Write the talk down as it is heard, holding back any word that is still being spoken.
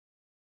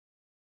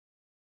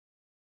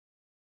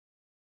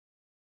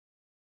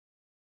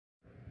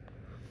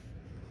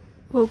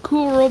Well,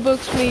 Cool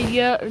Robux made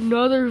yet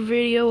another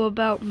video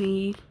about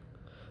me,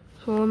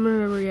 so I'm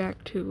gonna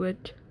react to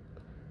it.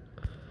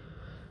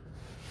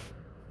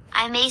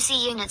 I'm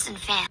AC Units and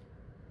Fan.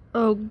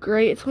 Oh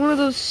great, it's one of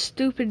those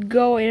stupid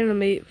Go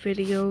Animate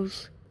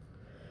videos.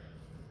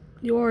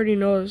 You already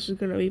know this is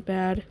gonna be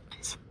bad.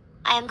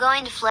 I am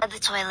going to flood the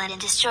toilet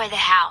and destroy the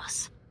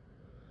house.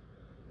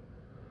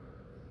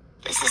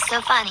 This is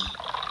so funny.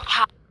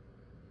 Ha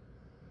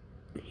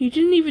He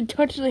didn't even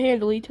touch the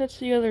handle, he touched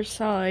the other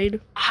side.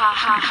 ha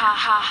ha ha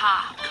ha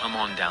ha. Come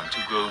on down to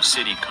Grove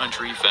City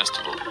Country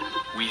Festival.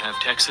 We have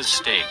Texas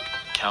steak,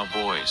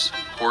 cowboys,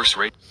 horse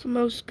racing It's the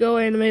most Go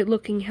Animate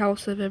looking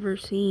house I've ever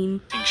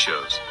seen.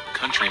 shows,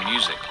 country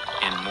music,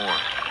 and more.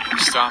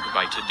 Stop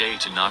by today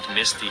to not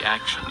miss the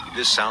action.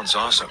 This sounds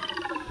awesome.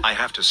 I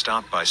have to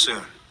stop by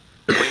soon.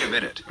 Wait a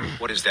minute.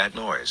 What is that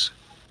noise?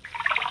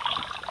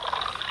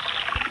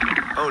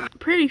 Oh no.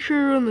 Pretty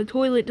sure when the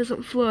toilet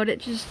doesn't flood, it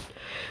just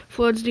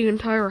floods the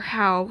entire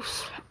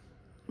house.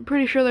 I'm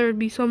pretty sure there would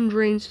be some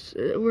drains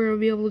where it'll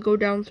be able to go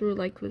down through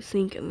like the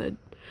sink and the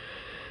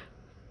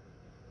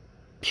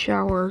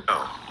shower.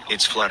 Oh,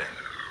 it's flooding.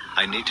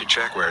 I need to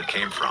check where it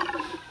came from.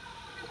 Ha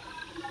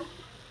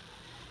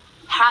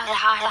ha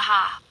ha ha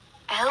ha.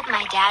 I hope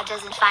my dad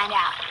doesn't find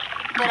out.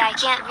 But I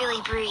can't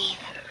really breathe.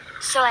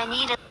 So I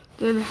need to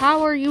Then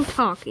how are you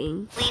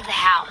talking? leave the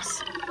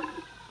house.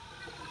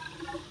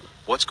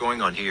 What's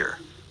going on here?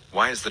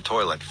 Why is the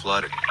toilet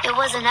flooded? It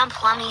was an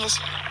unplumbing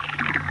issue.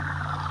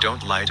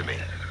 Don't lie to me.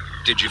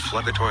 Did you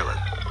flood the toilet?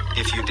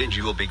 If you did,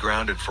 you will be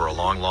grounded for a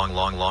long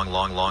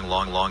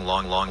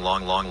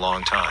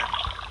time.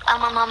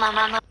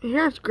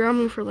 Here it's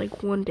grounding for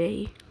like 1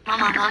 day.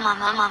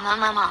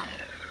 Mom.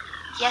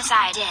 Yes,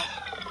 I did.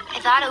 I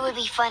thought it would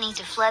be funny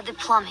to flood the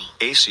plumbing.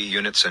 AC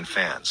units and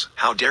fans.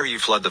 How dare you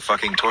flood the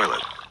fucking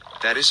toilet?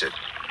 That is it.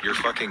 You're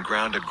fucking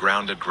grounded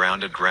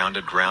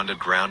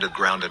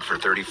for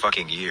 30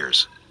 fucking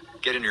years.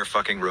 Get in your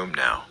fucking room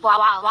now. Wah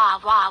wah wah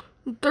wah.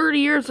 In 30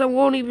 years I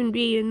won't even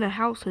be in the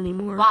house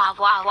anymore. Wah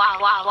wah wah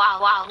wah wah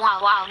wah wah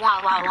wah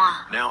wah wah wah.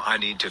 Now I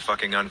need to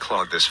fucking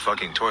unclog this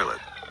fucking toilet.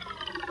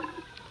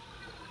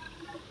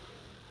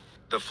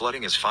 The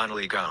flooding is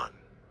finally gone.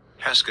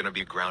 Hess gonna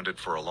be grounded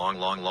for a long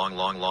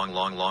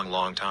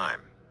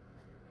time.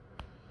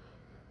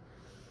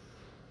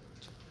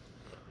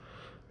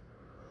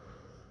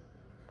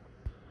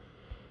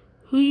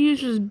 Who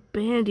uses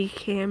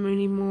Bandicam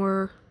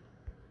anymore?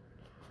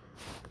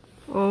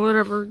 Well,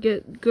 whatever,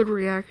 get good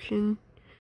reaction.